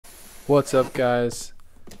What's up, guys?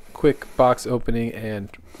 Quick box opening and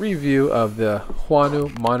review of the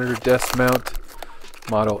Huanuo monitor desk mount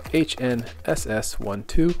model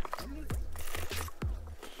HNSS7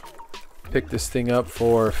 Picked this thing up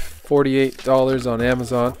for $48 on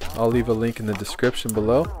Amazon. I'll leave a link in the description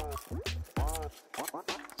below.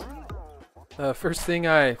 First thing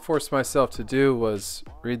I forced myself to do was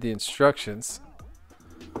read the instructions,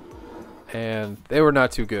 and they were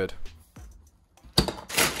not too good.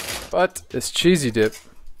 But this cheesy dip,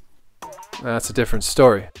 that's a different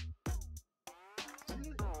story.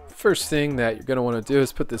 First thing that you're going to want to do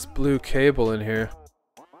is put this blue cable in here.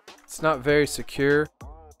 It's not very secure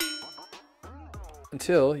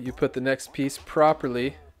until you put the next piece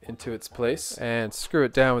properly into its place and screw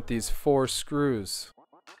it down with these 4 screws.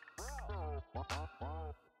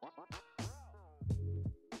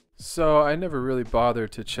 So I never really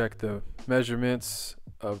bothered to check the measurements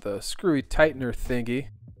of the screwy tightener thingy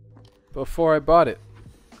before I bought it.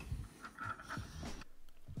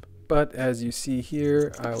 But as you see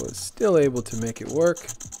here, I was still able to make it work.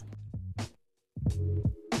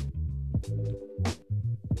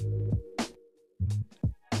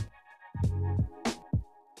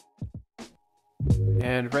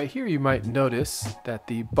 And right here you might notice that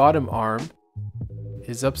the bottom arm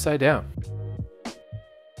is upside down.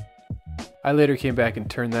 I later came back and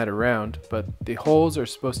turned that around, but the holes are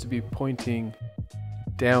supposed to be pointing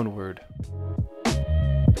downward.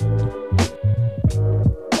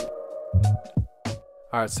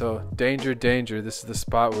 Alright, so danger, danger. This is the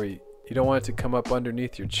spot where you don't want it to come up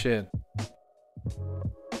underneath your chin.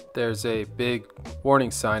 There's a big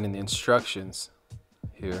warning sign in the instructions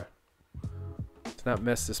here to not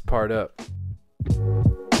mess this part up.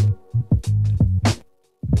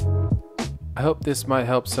 I hope this might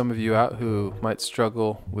help some of you out who might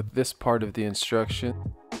struggle with this part of the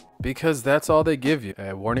instruction, because that's all they give you: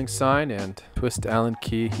 a warning sign and twist Allen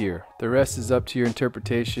key here. The rest is up to your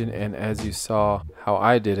interpretation, and as you saw how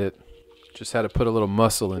I did it, just had to put a little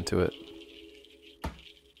muscle into it.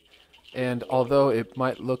 And although it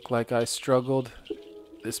might look like I struggled,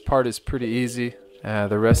 this part is pretty easy.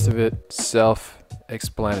 The rest of it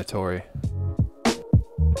self-explanatory.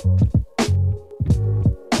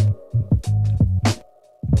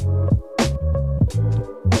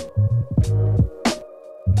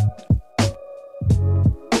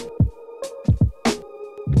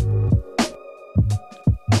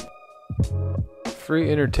 Free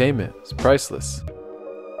entertainment is priceless.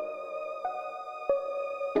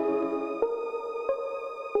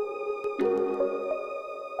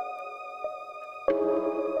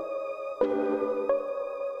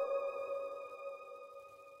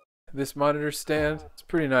 This monitor stand, it's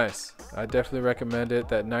pretty nice. I definitely recommend it.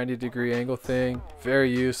 That 90-degree angle thing, very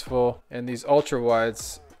useful. And these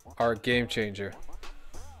Ultrawides are a game changer.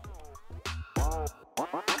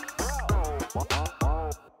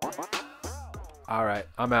 Alright,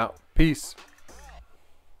 I'm out. Peace.